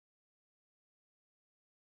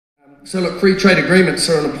So look, free trade agreements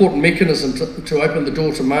are an important mechanism to open the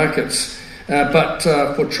door to markets, but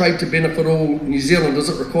for trade to benefit all New Zealanders,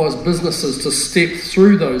 it requires businesses to step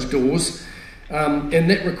through those doors, and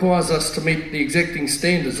that requires us to meet the exacting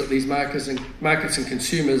standards that these markets and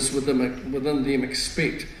consumers within them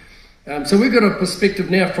expect. So we've got a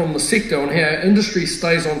perspective now from the sector on how our industry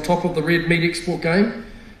stays on top of the red meat export game.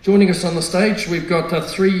 Joining us on the stage, we've got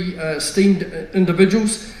three esteemed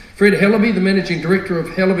individuals. Fred Hallaby, the Managing Director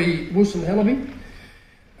of Wilson Hallaby.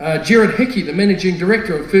 Gerard Hickey, the Managing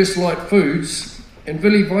Director of First Light Foods. And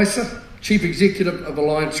Vili Weiser, Chief Executive of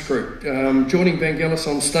Alliance Group. Joining Vangelis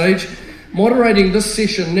on stage. Moderating this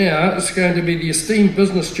session now is going to be the esteemed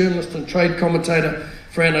business journalist and trade commentator,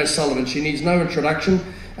 Fran O'Sullivan. She needs no introduction.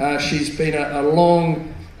 She's been a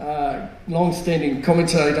long-standing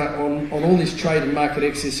commentator on all these trade and market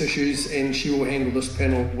access issues, and she will handle this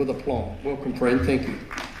panel with aplomb. Welcome, Fran. Thank you.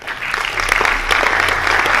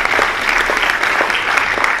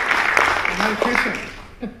 No pressure.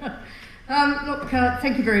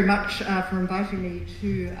 Thank you very much for inviting me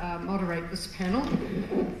to moderate this panel.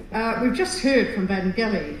 We've just heard from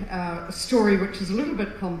Vangelis a story which is a little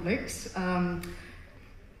bit complex.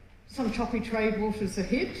 Some choppy trade waters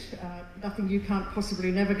ahead, nothing you can't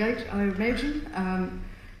possibly navigate, I imagine,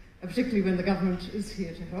 particularly when the government is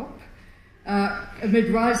here to help. Amid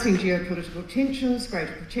rising geopolitical tensions,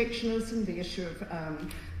 greater protectionism, the issue of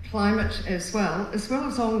climate as well as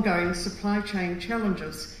ongoing supply chain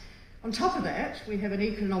challenges. On top of that, we have an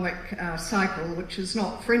economic cycle which is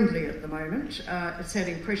not friendly at the moment. It's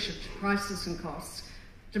adding pressure to prices and costs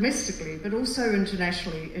domestically, but also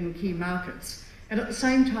internationally in key markets. And at the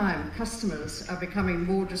same time, customers are becoming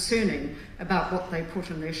more discerning about what they put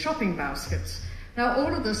in their shopping baskets. Now,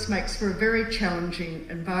 all of this makes for a very challenging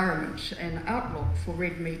environment and outlook for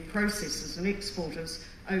red meat processors and exporters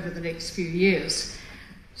over the next few years.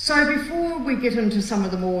 So before we get into some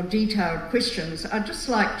of the more detailed questions, I'd just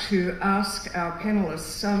like to ask our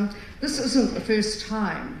panellists, this isn't the first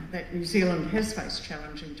time that New Zealand has faced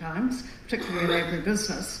challenging times, particularly in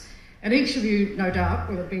agribusiness. And each of you, no doubt,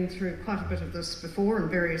 will have been through quite a bit of this before in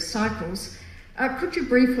various cycles. Could you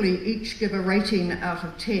briefly each give a rating out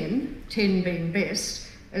of 10, 10 being best,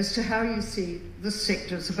 as to how you see this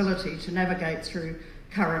sector's ability to navigate through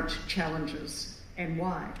current challenges and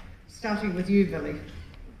why? Starting with you, Vili.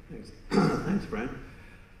 Thanks, Fran.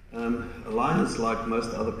 Alliance, like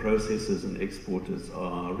most other processors and exporters,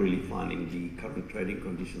 are really finding the current trading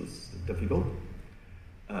conditions difficult.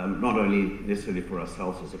 Not only necessarily for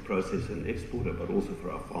ourselves as a processor and exporter, but also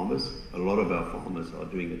for our farmers. A lot of our farmers are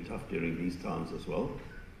doing it tough during these times as well.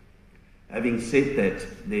 Having said that,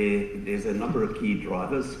 there's a number of key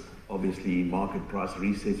drivers. Obviously, market price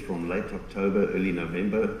resets from late October, early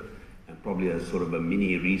November, and probably a sort of a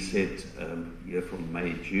mini reset here from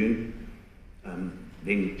May, June.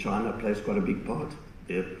 Then China plays quite a big part.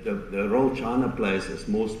 The role China plays is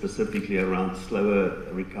more specifically around slower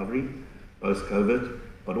recovery post-COVID,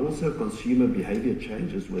 but also consumer behavior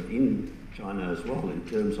changes within China as well in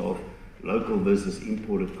terms of local versus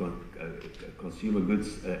imported consumer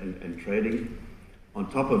goods and trading. On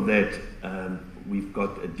top of that, we've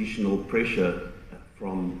got additional pressure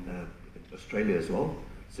from Australia as well.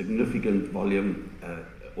 Significant volume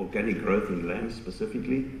organic growth in lamb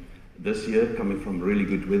specifically this year, coming from really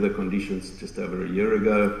good weather conditions just over a year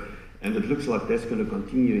ago, and it looks like that's going to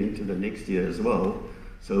continue into the next year as well.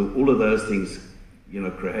 So all of those things,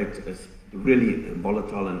 create really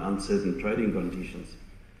volatile and uncertain trading conditions.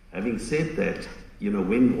 Having said that,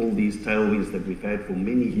 when all these tailwinds that we've had for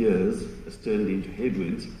many years has turned into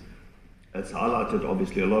headwinds, it's highlighted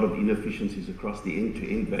obviously a lot of inefficiencies across the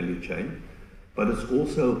end-to-end value chain, but it's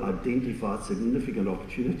also identified significant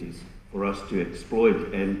opportunities for us to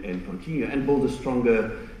exploit and continue and build a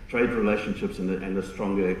stronger trade relationships and a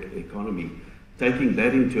stronger economy. Taking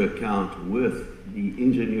that into account with the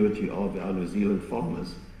ingenuity of our New Zealand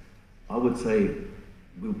farmers, I would say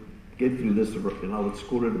we'll get through this, and I would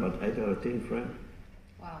score it about 8 out of 10, Fran.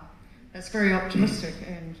 Wow, that's very optimistic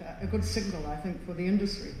and a good signal, I think, for the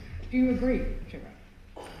industry. Do you agree, Gerard?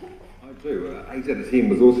 I do. 8 out of 10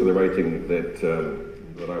 was also the rating that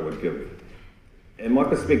I would give. And my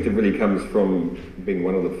perspective really comes from being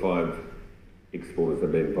one of the 5 exporters that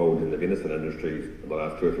have been involved in the venison industry for the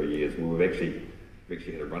last 2 or 3 years. We've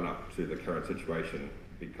actually had a run-up to the current situation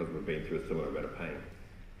because we've been through a similar amount of pain.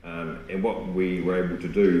 And what we were able to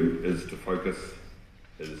do is to focus,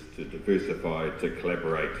 is to diversify, to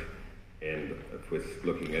collaborate, and if we're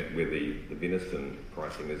looking at where the venison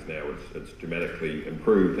pricing is now, it's dramatically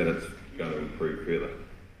improved and it's going to improve further.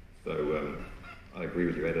 So I agree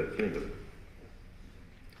with you, 8 out of 10.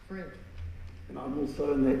 Fred. and I'm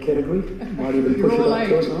also in that category. Might even You're push all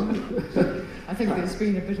it up to eight. a 9. I think there's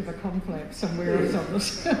been a bit of a conflict somewhere else on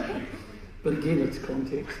this. But again, it's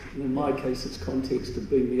context. And in my case, it's context of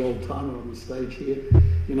being the old timer on the stage here.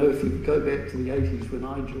 You know, if you go back to the 80s when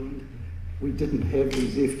I joined, we didn't have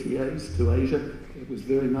these FTAs to Asia. It was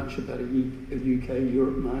very much about a UK,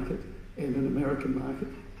 Europe market and an American market.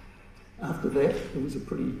 After that, it was a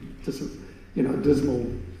pretty dismal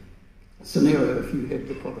scenario if you had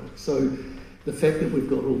the product. So the fact that we've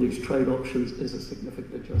got all these trade options is a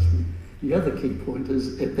significant adjustment. The other key point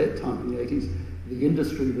is, at that time in the 80s, the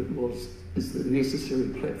industry that is the necessary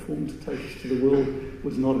platform to take us to the world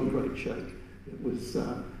was not in great shape. It was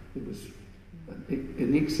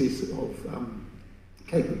in excess of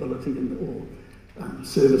capability or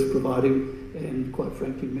service providing, and quite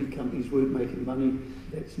frankly, meat companies weren't making money.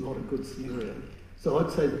 That's not a good scenario. So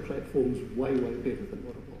I'd say the platform's way, way better than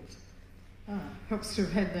what it was. Helps to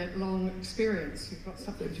have had that long experience. You've got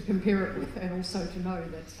something to compare it with, and also to know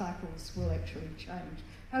that cycles will actually change.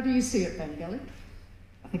 How do you see it, Vangelli?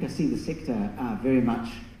 I think I see the sector very much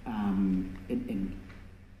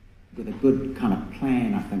with a good kind of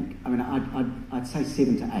plan, I think. I mean, I'd say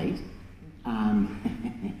 7 to 8. I'll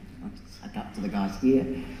suck up to the guys here.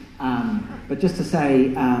 But just to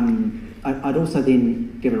say, I'd also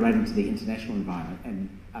then give a rating to the international environment. And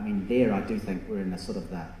I mean, there I do think we're in the sort of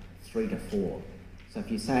the 3 to 4. So if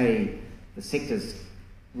you say the sector's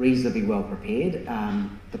reasonably well prepared,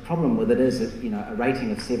 the problem with it is that, a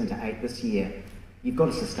rating of 7 to 8 this year, you've got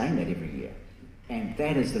to sustain that every year. And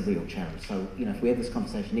that is the real challenge. So, if we have this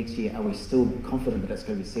conversation next year, are we still confident that it's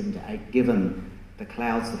going to be 7 to 8 given the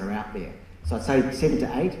clouds that are out there? So I'd say 7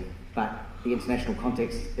 to 8, but the international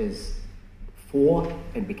context is 4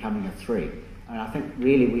 and becoming a 3. And I think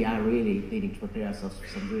really we are really needing to prepare ourselves for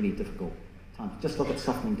some really difficult times. Just look at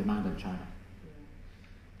softening demand in China.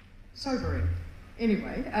 Sobering.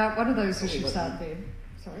 Anyway, one of those issues out there.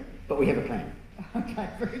 Sorry? But we have a plan. Okay,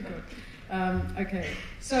 very good. Okay,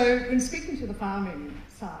 so when speaking to the farming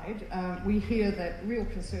side, we hear that real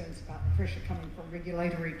concerns about pressure coming from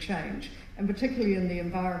regulatory change, and particularly in the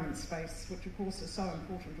environment space, which of course is so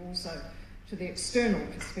important also to the external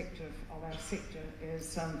perspective of our sector,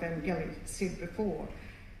 as Vangelli said before.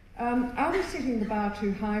 Are we setting the bar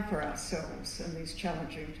too high for ourselves in these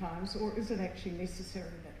challenging times, or is it actually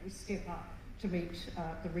necessary that we step up to meet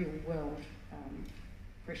the real world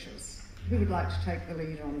pressures? Who would like to take the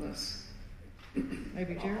lead on this?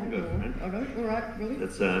 Maybe Gerard? Oh no, all right, really?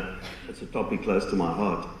 That's a topic close to my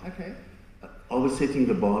heart. Okay. Are we setting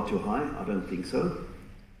the bar too high? I don't think so.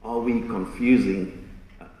 Are we confusing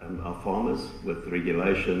our farmers with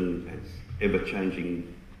regulation and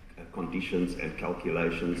ever-changing conditions and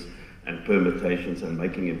calculations and permutations and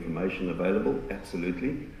making information available?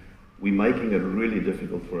 Absolutely. We're making it really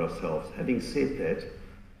difficult for ourselves. Having said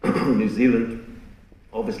that, New Zealand,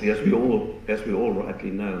 obviously, as we all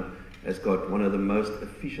rightly know, has got one of the most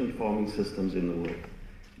efficient farming systems in the world.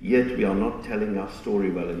 Yet we are not telling our story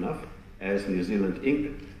well enough as New Zealand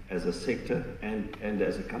Inc., as a sector and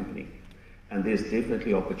as a company. And there's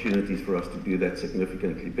definitely opportunities for us to do that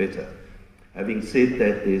significantly better. Having said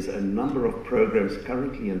that, there's a number of programs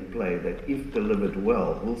currently in play that, if delivered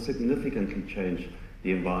well, will significantly change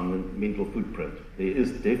the environmental footprint. There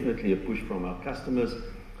is definitely a push from our customers,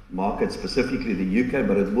 market, specifically the UK,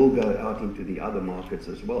 but it will go out into the other markets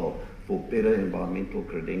as well for better environmental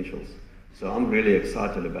credentials. So I'm really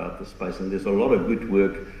excited about the space, and there's a lot of good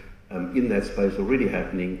work in that space already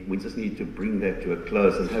happening. We just need to bring that to a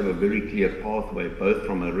close and have a very clear pathway, both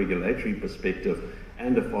from a regulatory perspective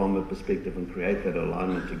and a farmer perspective, and create that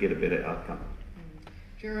alignment to get a better outcome.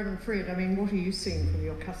 Gerard and Fred, I mean, what are you seeing from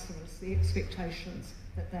your customers, the expectations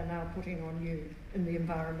that they're now putting on you in the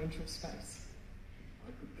environmental space?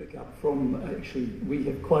 I could pick up from, actually, we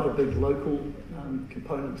have quite a big local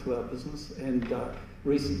component to our business, and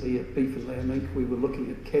recently at Beef and Lamb Inc. we were looking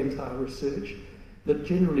at Kantar research that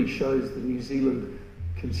generally shows the New Zealand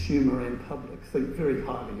consumer and public think very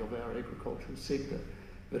highly of our agricultural sector.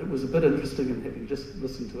 But it was a bit interesting, in having just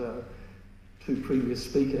listened to our two previous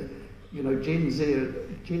speakers, Gen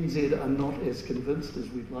Z are not as convinced as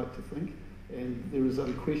we'd like to think, and there is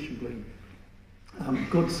unquestionably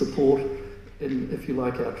good support in, if you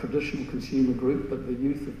like, our traditional consumer group, but the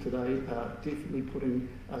youth of today are definitely putting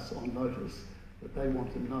us on notice that they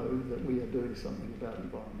want to know that we are doing something about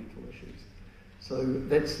environmental issues. So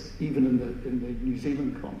that's even in the New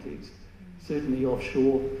Zealand context. Certainly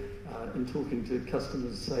offshore, in talking to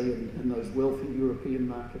customers, say in those wealthy European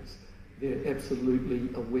markets, they're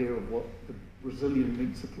absolutely aware of what the Brazilian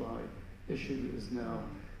meat supply issue is now.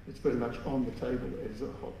 It's very much on the table as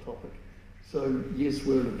a hot topic. So yes,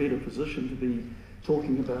 we're in a better position to be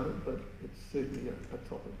talking about it, but it's certainly a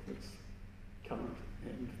topic that's current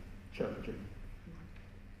and challenging.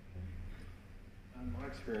 My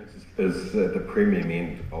experience is the premium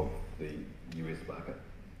end of the US market,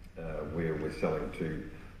 where we're selling to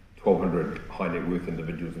 1,200 high net worth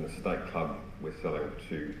individuals in the state club. We're selling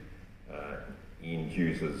to end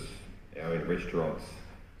users, our own restaurants.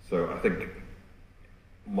 So I think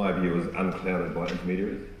my view is unclouded by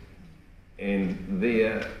intermediaries. And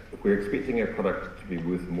there, if we're expecting our product to be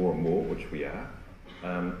worth more and more, which we are,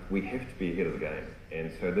 we have to be ahead of the game.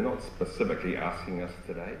 And so they're not specifically asking us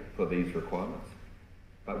today for these requirements,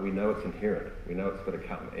 but we know it's inherent. We know it's got to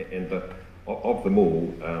come. And of them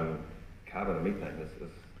all, carbon and methane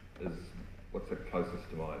is what's the closest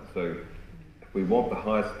to mind. So if we want the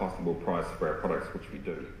highest possible price for our products, which we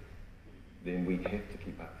do, then we have to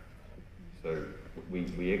keep up. So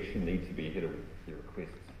we actually need to be ahead of the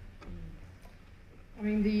requests. I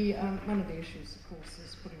mean, one of the issues, of course,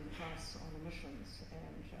 is putting the price on emissions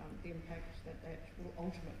and the impact that will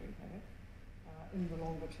ultimately have in the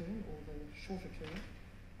longer term or the shorter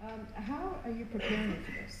term. How are you preparing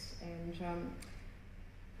for this? And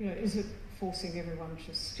is it forcing everyone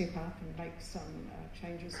to step up and make some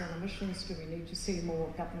changes on emissions? Do we need to see more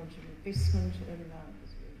government investment in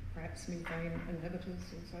perhaps methane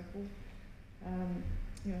inhibitors and so forth?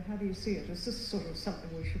 How do you see it? Is this sort of something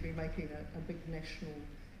we should be making a big national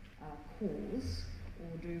cause,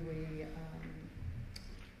 or do we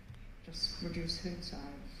just reduce herd size,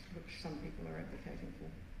 which some people are advocating for?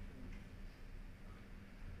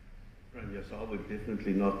 Right, yes, I would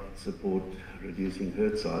definitely not support reducing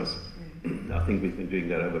herd size. I think we've been doing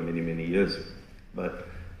that over many, many years. But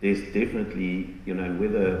there's definitely,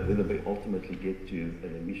 whether we ultimately get to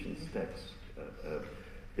an emissions tax,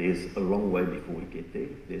 there's a long way before we get there.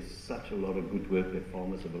 There's such a lot of good work that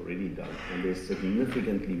farmers have already done, and there's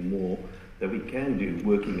significantly more that we can do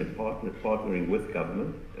working and partnering with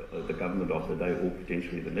government, the government of the day or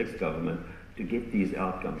potentially the next government, to get these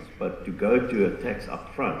outcomes. But to go to a tax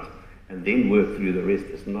up front and then work through the rest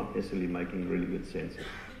is not necessarily making really good sense.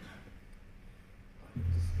 I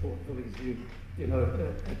support Billy's view.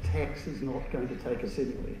 A tax is not going to take us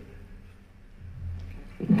anywhere.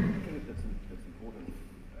 I think it's important.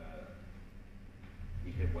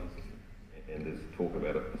 We have one system, and there's talk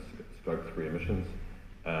about it, scope 3 emissions.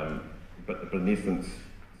 But in essence,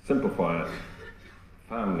 simplify it,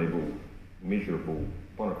 farm level, measurable,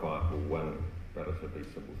 quantifiable, one relatively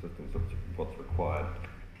simple system, so what's required.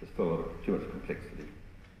 There's still too much complexity.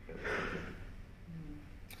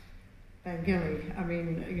 Gilly, I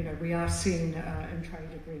mean, we are seeing in trade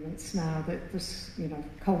agreements now that this,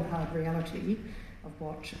 cold hard reality of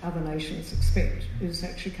what other nations expect is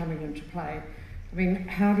actually coming into play. I mean,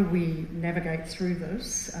 how do we navigate through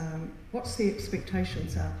this? What's the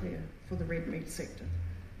expectations out there for the red meat sector?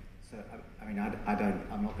 So, I'm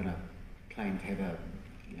not going to claim to have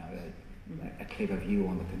a clever view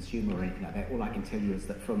on the consumer or anything like that. All I can tell you is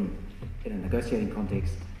that in a negotiating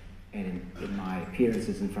context and in my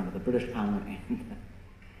appearances in front of the British Parliament and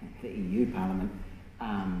the EU Parliament,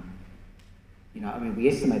 we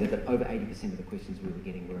estimated that over 80% of the questions we were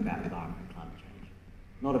getting were about environment and climate change,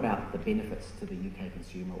 not about the benefits to the UK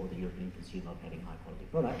consumer or the European consumer of having high quality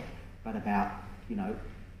product, but about,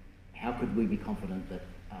 how could we be confident that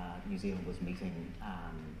New Zealand was meeting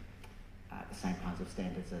the same kinds of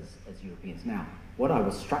standards as Europeans. Now, what I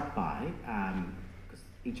was struck by, because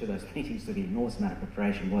each of those meetings took an enormous amount of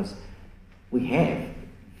preparation, was we have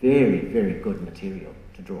very, very good material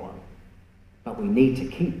to draw on, but we need to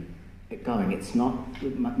keep it going. It's not,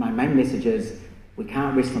 my main message is we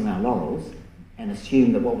can't rest on our laurels and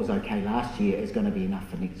assume that what was okay last year is going to be enough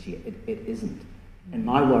for next year. It isn't. And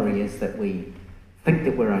my worry is that we think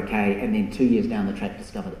that we're okay and then 2 years down the track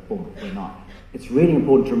discover that, boom, we're not. It's really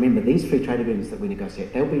important to remember these free trade agreements that we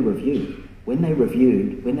negotiate, they'll be reviewed. When they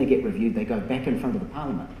get reviewed, they go back in front of the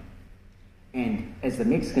Parliament. And as the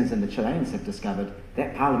Mexicans and the Chileans have discovered,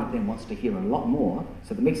 that Parliament then wants to hear a lot more.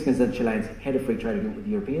 So the Mexicans and the Chileans had a free trade agreement with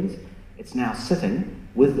the Europeans. It's now sitting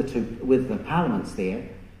with the parliaments there,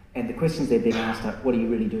 and the questions they're being asked are, what are you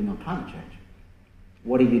really doing on climate change?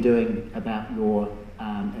 What are you doing about your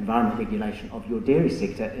environment regulation of your dairy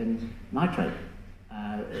sector in nitrate,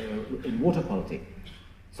 in water quality?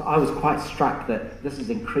 So I was quite struck that this is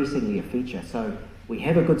increasingly a feature. So we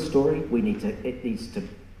have a good story. It needs to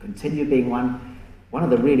continue being one. One of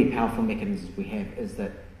the really powerful mechanisms we have is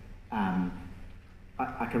that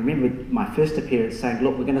I can remember my first appearance saying,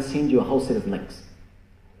 look, we're going to send you a whole set of links.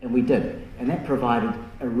 And we did. And that provided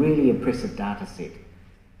a really impressive data set.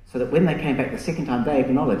 So that when they came back the second time, they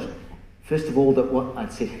acknowledged, first of all, that what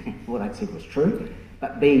I'd said was true,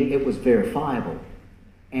 but B, it was verifiable.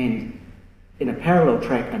 And in a parallel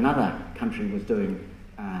track, another country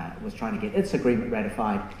was trying to get its agreement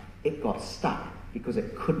ratified. It got stuck because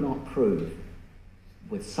it could not prove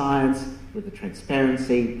with science, with the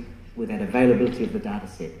transparency, with that availability of the data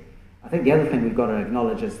set. I think the other thing we've got to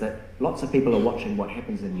acknowledge is that lots of people are watching what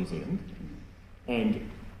happens in New Zealand, and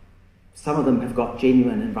some of them have got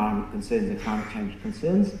genuine environment concerns and climate change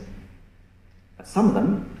concerns, but some of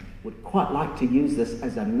them would quite like to use this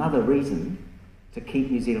as another reason to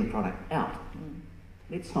keep New Zealand product out.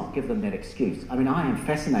 Let's not give them that excuse. I mean, I am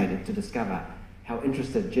fascinated to discover how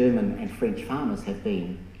interested German and French farmers have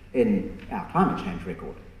been in our climate change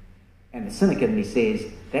record. And the cynic in me says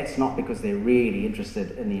that's not because they're really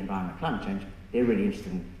interested in the environment climate change, they're really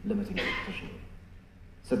interested in limiting competition.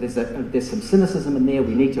 So there's some cynicism in there,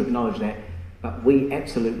 we need to acknowledge that, but we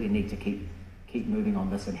absolutely need to keep moving on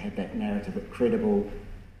this and have that narrative that's credible,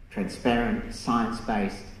 transparent,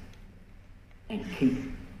 science-based, and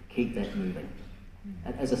keep that moving.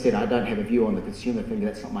 As I said, I don't have a view on the consumer thing,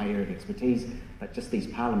 that's not my area of expertise, but just these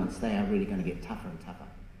parliaments, they are really going to get tougher and tougher.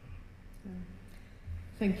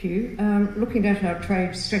 Thank you. Looking at our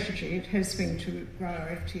trade strategy, it has been to grow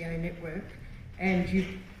our FTA network, and you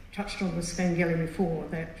touched on this, Danielle, before,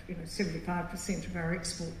 that 75% of our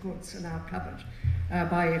export goods are now covered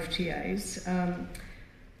by FTAs.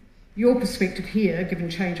 Your perspective here,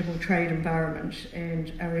 given changeable trade environment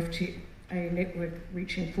and our FTA network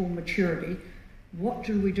reaching full maturity, what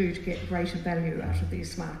do we do to get greater value out of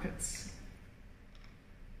these markets?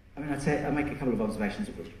 I mean, I'll make a couple of observations.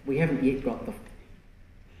 We haven't yet got the,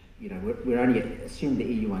 we're only, assume the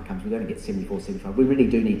EU one comes, we're going to get 74, 75. We really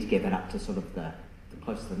do need to get that up to sort of the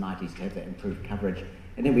close to the 90s to have that improved coverage.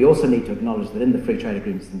 And then we also need to acknowledge that in the free trade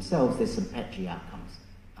agreements themselves, there's some patchy outcomes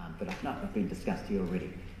that have been discussed here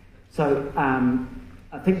already. So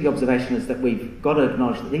I think the observation is that we've got to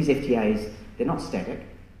acknowledge that these FTAs, they're not static,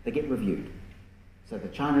 they get reviewed. So the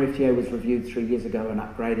China FTA was reviewed 3 years ago and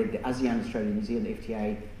upgraded. The ASEAN, Australia, New Zealand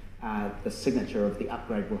FTA, the signature of the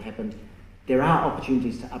upgrade will happen. There are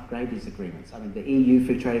opportunities to upgrade these agreements. I mean, the EU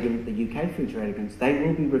free trade agreement, the UK free trade agreements, they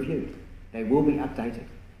will be reviewed. They will be updated.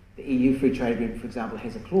 The EU free trade agreement, for example,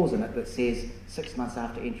 has a clause in it that says 6 months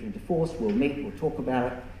after entry into force, we'll meet, we'll talk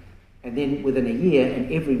about it, and then within a year, and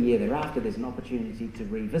every year thereafter, there's an opportunity to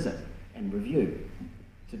revisit and review.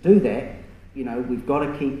 To do that, we've got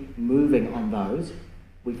to keep moving on those.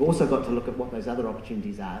 We've also got to look at what those other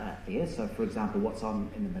opportunities are out there. So, for example, what's on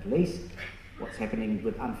in the Middle East, what's happening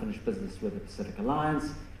with unfinished business with the Pacific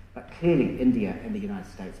Alliance, but clearly India and the United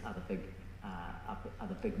States are the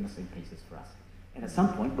big missing pieces for us. And at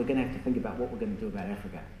some point, we're going to have to think about what we're going to do about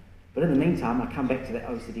Africa. But in the meantime, I come back to that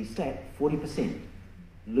OECD stat, 40%.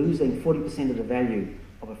 Losing 40% of the value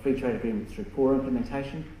of a free trade agreement through poor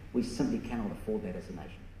implementation, we simply cannot afford that as a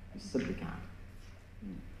nation. We simply can't.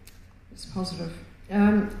 It's positive.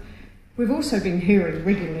 We've also been hearing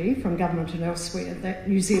regularly from government and elsewhere that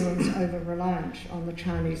New Zealand's over-reliant on the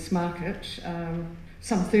Chinese market.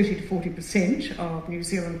 Some 30 to 40% of New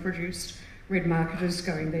Zealand-produced red market is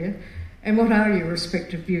going there. And what are your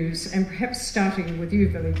respective views? And perhaps starting with you,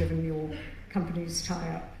 Billy, given your company's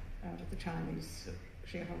tie-up with the Chinese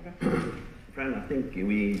shareholder. Fran, I think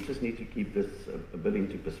we just need to keep this a bit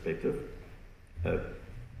into perspective.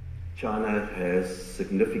 China has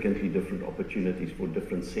significantly different opportunities for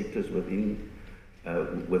different sectors within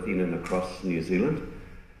and across New Zealand.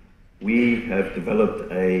 We have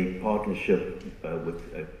developed a partnership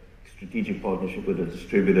a strategic partnership with a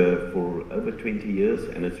distributor for over 20 years,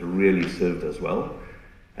 and it's really served us well.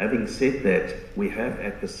 Having said that, we have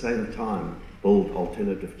at the same time built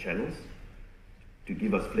alternative channels to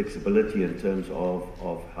give us flexibility in terms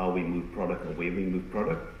of how we move product and where we move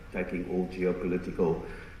product, taking all geopolitical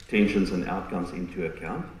tensions and outcomes into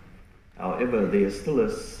account. However, there's still a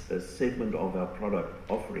segment of our product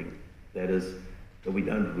offering that we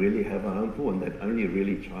don't really have a home for, and that only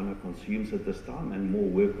really China consumes at this time, and more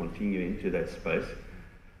work continuing into that space.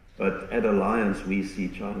 But at Alliance, we see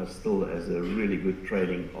China still as a really good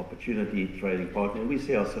trading opportunity, trading partner, and we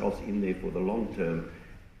see ourselves in there for the long term.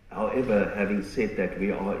 However, having said that,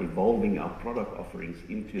 we are evolving our product offerings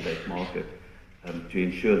into that market to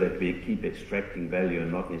ensure that we keep extracting value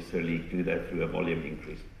and not necessarily do that through a volume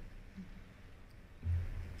increase.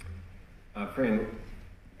 Fran,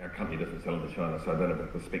 our company doesn't sell into China, so I don't have a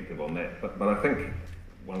perspective on that. But I think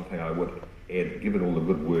one thing I would add, given all the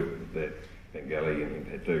good work that Gally and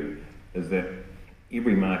Pat do, is that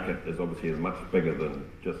every market is obviously much bigger than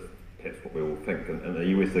just perhaps what we all think. In the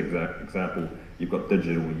US example, you've got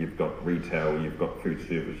digital, you've got retail, you've got food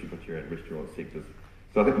service, you've got your own restaurant sectors.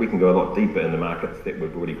 So I think we can go a lot deeper in the markets that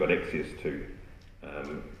we've already got access to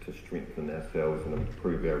strengthen ourselves and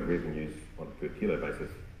improve our revenues on a per kilo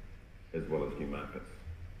basis, as well as new markets.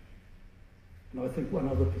 And I think one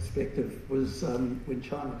other perspective was when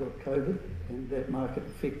China got COVID and that market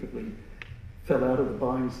effectively fell out of the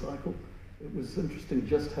buying cycle. It was interesting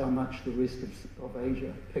just how much the rest of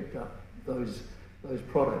Asia picked up those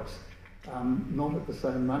products. Not at the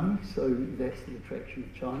same money, so that's the attraction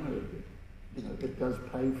of China. It does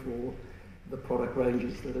pay for the product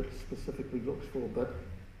ranges that it specifically looks for, but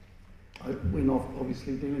we're not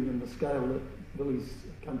obviously dealing in the scale that Billy's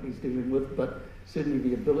company's dealing with, but certainly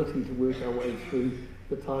the ability to work our way through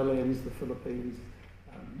the Thailands, the Philippines,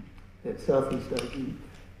 that Southeast Asian,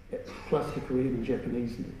 plus the Korean and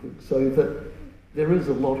Japanese network, so that there is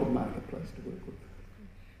a lot of marketplace to work with.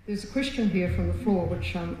 There's a question here from the floor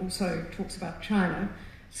which also talks about China.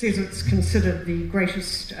 Says it's considered the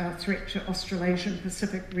greatest threat to Australasian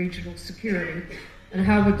Pacific regional security, and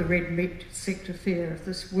how would the red meat sector fare if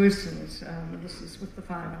this worsens? This is with the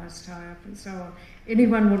Five Eyes tie-up and so on.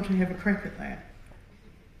 Anyone want to have a crack at that?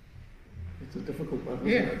 It's a difficult one,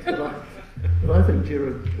 isn't it? But I think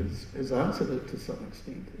Gerard has answered it to some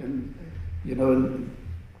extent. And,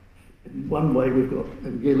 in one way we've got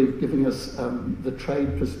Ngeli giving us the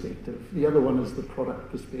trade perspective. The other one is the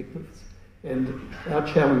product perspective. And our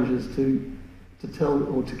challenge is to tell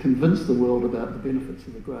or to convince the world about the benefits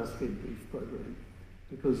of the grass-fed beef program.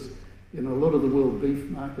 Because, a lot of the world beef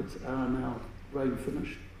markets are now grain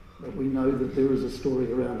finished. But we know that there is a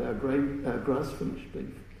story around our grass-finished beef.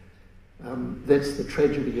 That's the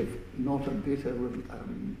tragedy of not a better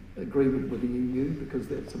agreement with the EU, because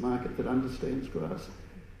that's a market that understands grass.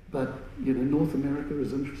 But North America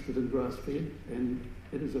is interested in grass-fed, and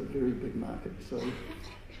it is a very big market. So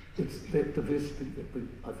it's that diversity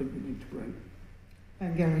that I think we need to bring.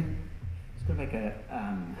 And Gary, I was going to make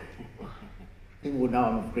people will know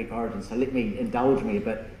I'm of Greek origin, so let me indulge me a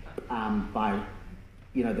bit by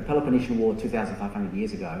the Peloponnesian War 2,500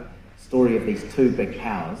 years ago. Story of these two big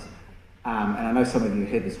powers. And I know some of you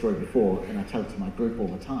have heard the story before, and I tell it to my group all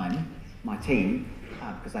the time, my team,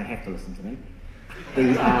 because they have to listen to me.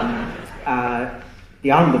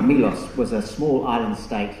 The island of Milos was a small island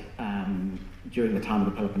state during the time of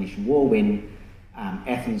the Peloponnesian War, when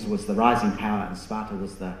Athens was the rising power and Sparta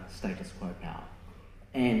was the status quo power.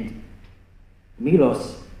 And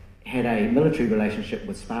Milos had a military relationship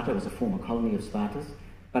with Sparta. It was a former colony of Sparta's,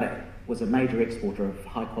 but it was a major exporter of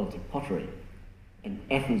high-quality pottery. And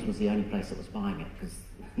Athens was the only place that was buying it, because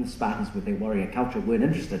the Spartans, with their warrior culture, weren't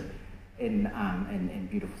interested in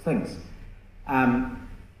beautiful things.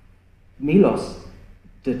 Milos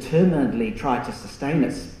determinedly tried to sustain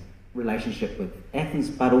its relationship with Athens,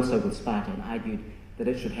 but also with Sparta, and argued that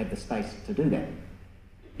it should have the space to do that.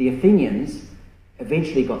 The Athenians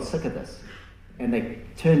eventually got sick of this, and they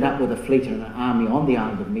turned up with a fleet and an army on the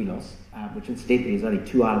island of Milos, which incidentally is only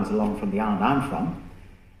 2 islands along from the island I'm from,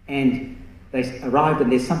 and they arrived,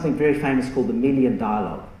 and there's something very famous called the Melian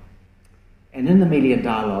Dialogue. And in the Melian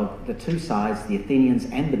Dialogue, the two sides, the Athenians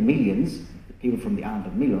and the Melians, the people from the island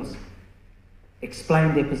of Milos,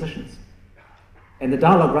 explained their positions. And the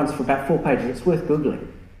dialogue runs for about 4 pages. It's worth Googling.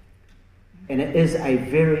 And it is a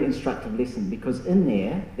very instructive lesson, because in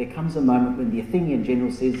there comes a moment when the Athenian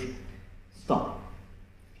general says, stop.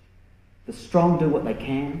 The strong do what they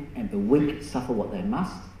can, and the weak suffer what they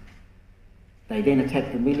must. They then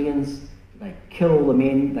attack the Melians, they kill all the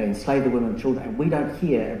men, they enslave the women and children, and we don't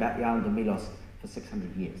hear about the island of Milos for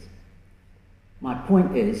 600 years. My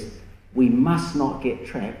point is, we must not get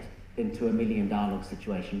trapped into a Melian dialogue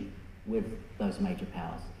situation with those major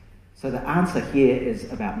powers. So the answer here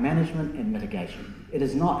is about management and mitigation. It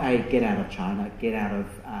is not a get out of China, get out of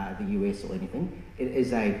the US or anything. It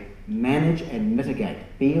is a manage and mitigate.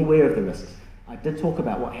 Be aware of the risks. I did talk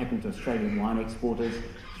about what happened to Australian wine exporters,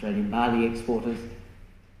 Australian barley exporters.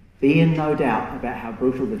 Be in no doubt about how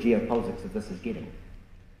brutal the geopolitics of this is getting.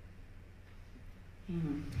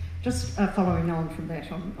 Just following on from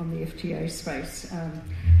that on the FTA space,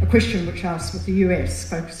 a question which asks, with the US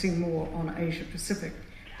focusing more on Asia Pacific,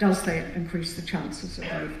 does that increase the chances of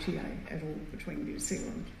an FTA at all between New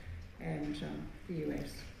Zealand and the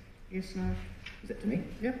US? Yes, no? Is that to me?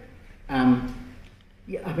 Yep.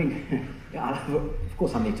 Yeah, I mean, of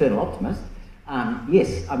course I'm the eternal optimist.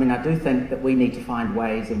 Yes, I mean, I do think that we need to find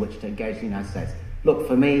ways in which to engage the United States. Look,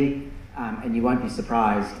 for me, and you won't be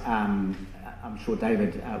surprised, I'm sure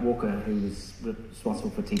David Walker, who was responsible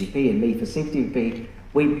for TDP, and me for CPTPP,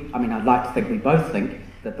 I'd like to think we both think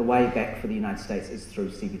that the way back for the United States is through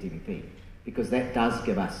CPTPP, because that does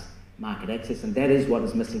give us market access, and that is what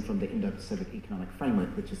is missing from the Indo-Pacific Economic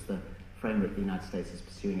Framework, which is the framework the United States is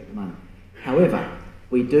pursuing at the moment. However,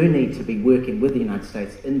 we do need to be working with the United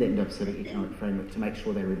States in the Indo-Pacific Economic Framework to make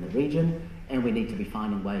sure they're in the region, and we need to be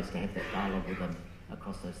finding ways to have that dialogue with them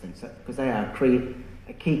across those things, because they are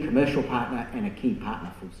a key commercial partner and a key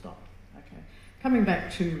partner, full stop. Okay. Coming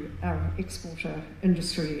back to our exporter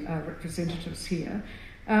industry representatives here,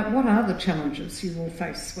 what are the challenges you will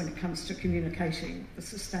face when it comes to communicating the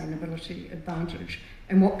sustainability advantage,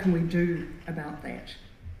 and what can we do about that?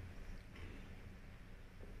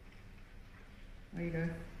 There you go.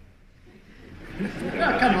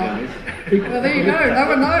 Oh, come on. Well, there you go. No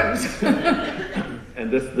one knows.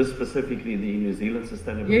 And this specifically the New Zealand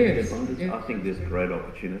sustainability advantage, yes. I think there's great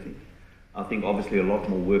opportunity. I think obviously a lot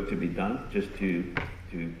more work to be done just to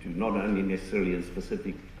not only necessarily in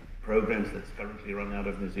specific programs that's currently run out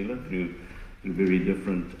of New Zealand through very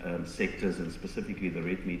different sectors, and specifically the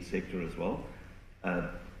red meat sector as well.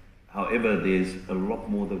 However, there's a lot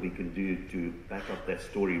more that we can do to back up that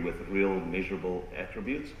story with real measurable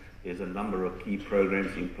attributes. There's a number of key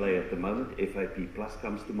programs in play at the moment. FAP Plus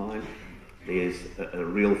comes to mind. There's a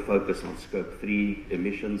real focus on Scope 3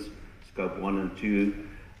 emissions, Scope 1 and 2.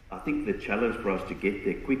 I think the challenge for us to get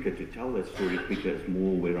there quicker, to tell that story quicker, is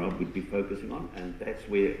more where I would be focusing on, and that's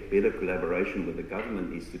where better collaboration with the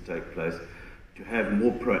government needs to take place, to have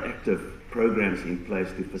more proactive programs in place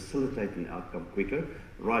to facilitate an outcome quicker.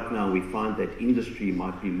 Right now we find that industry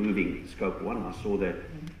might be moving Scope 1. I saw that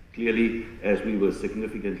clearly as we were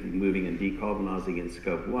significantly moving and decarbonising in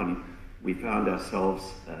Scope 1. We found ourselves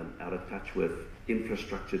out of touch with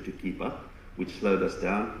infrastructure to keep up, which slowed us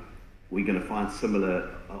down. We're going to find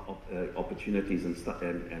similar opportunities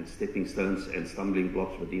and stepping stones and stumbling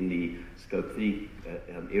blocks within the Scope 3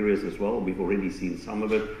 areas as well. We've already seen some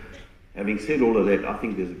of it. Having said all of that, I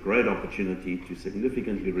think there's a great opportunity to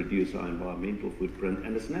significantly reduce our environmental footprint,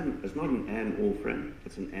 and it's not an and/or frame,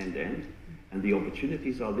 it's an and the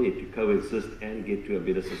opportunities are there to coexist and get to a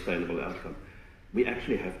better sustainable outcome. We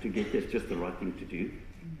actually have to get there. It's just the right thing to do.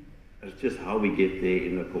 It's just how we get there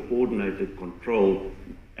in a coordinated, controlled,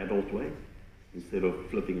 adult way, instead of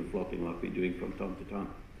flipping and flopping like we're doing from time to time.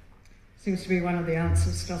 Seems to be one of the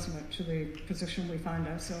answers, doesn't it, to the position we find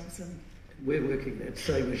ourselves in. We're working that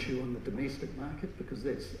same issue on the domestic market, because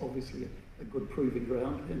that's obviously a good proving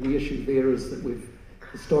ground. And the issue there is that we've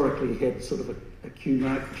historically had sort of a Q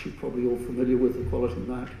mark, which you're probably all familiar with, the quality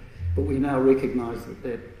mark, but we now recognise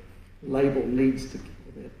that label needs to,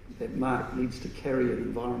 that mark needs to carry an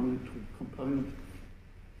environmental component.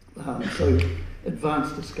 So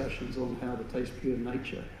advanced discussions on how the Taste Pure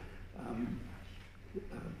Nature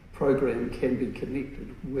program can be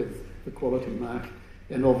connected with the quality mark,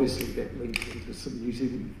 and obviously that leads into some New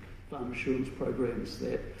Zealand farm assurance programs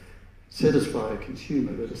that satisfy a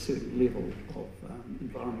consumer at a certain level of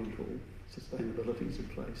environmental sustainability is in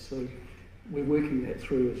place. So we're working that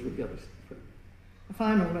through as we go. A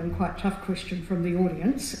final and quite tough question from the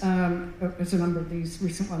audience, as a number of these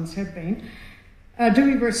recent ones have been. Do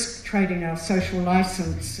we risk trading our social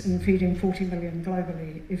licence in feeding 40 million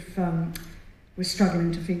globally if we're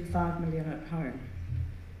struggling to feed 5 million at home?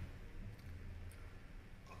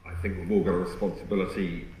 I think we've all got a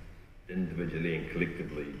responsibility individually and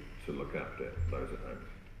collectively to look after those at home.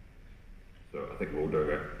 So I think we're all doing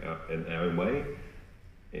it in our own way,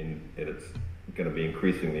 and it's going to be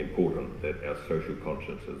increasingly important that our social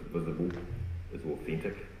conscience is visible, is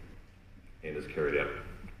authentic, and is carried out.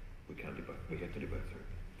 We can't do both. We have to do both.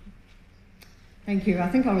 Thank you. I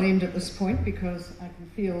think I'll end at this point because I can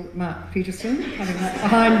feel Mark Peterson coming up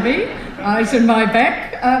behind me, eyes in my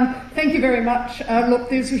back. Thank you very much. Look,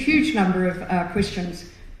 there's a huge number of questions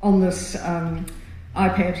on this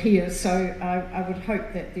iPad here, so I would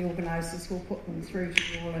hope that the organisers will put them through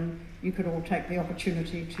to you all and you could all take the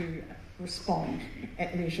opportunity to respond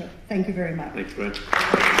at leisure. Thank you very much. Thanks, Brent.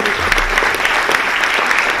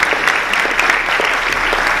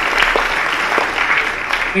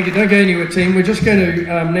 Thank you. Don't go anywhere, team. We're just going to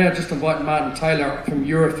now just invite Martin Taylor from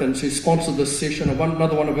Eurofins, who sponsored this session,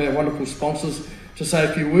 another one of our wonderful sponsors, to say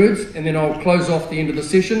a few words, and then I'll close off the end of the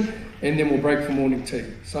session, and then we'll break for morning tea.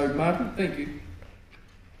 So, Martin, thank you.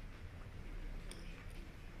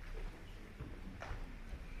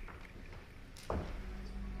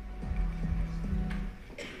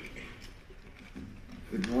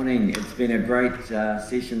 Good morning. It's been a great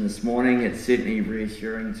session this morning. It's certainly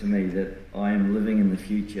reassuring to me that I am living in the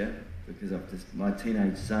future, because my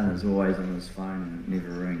teenage son is always on his phone and it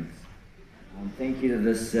never rings. Thank you to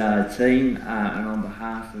this team, and on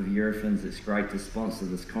behalf of Eurofins, it's great to sponsor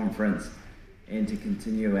this conference and to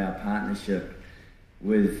continue our partnership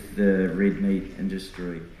with the red meat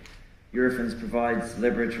industry. Eurofins provides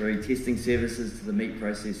laboratory testing services to the meat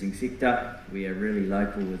processing sector. We are really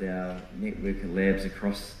local with our network of labs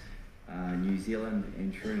across New Zealand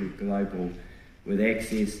and truly global, with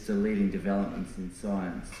access to leading developments in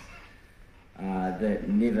science that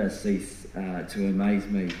never cease to amaze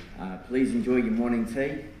me. Please enjoy your morning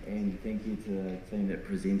tea, and thank you to the team that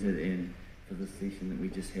presented and for the session that we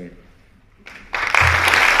just had.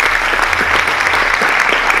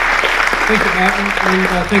 Thank you, Martin,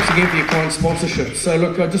 and thanks again for your kind sponsorship. So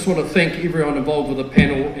look, I just want to thank everyone involved with the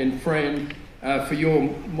panel and Fran for your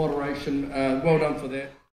moderation. Well done for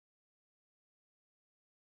that.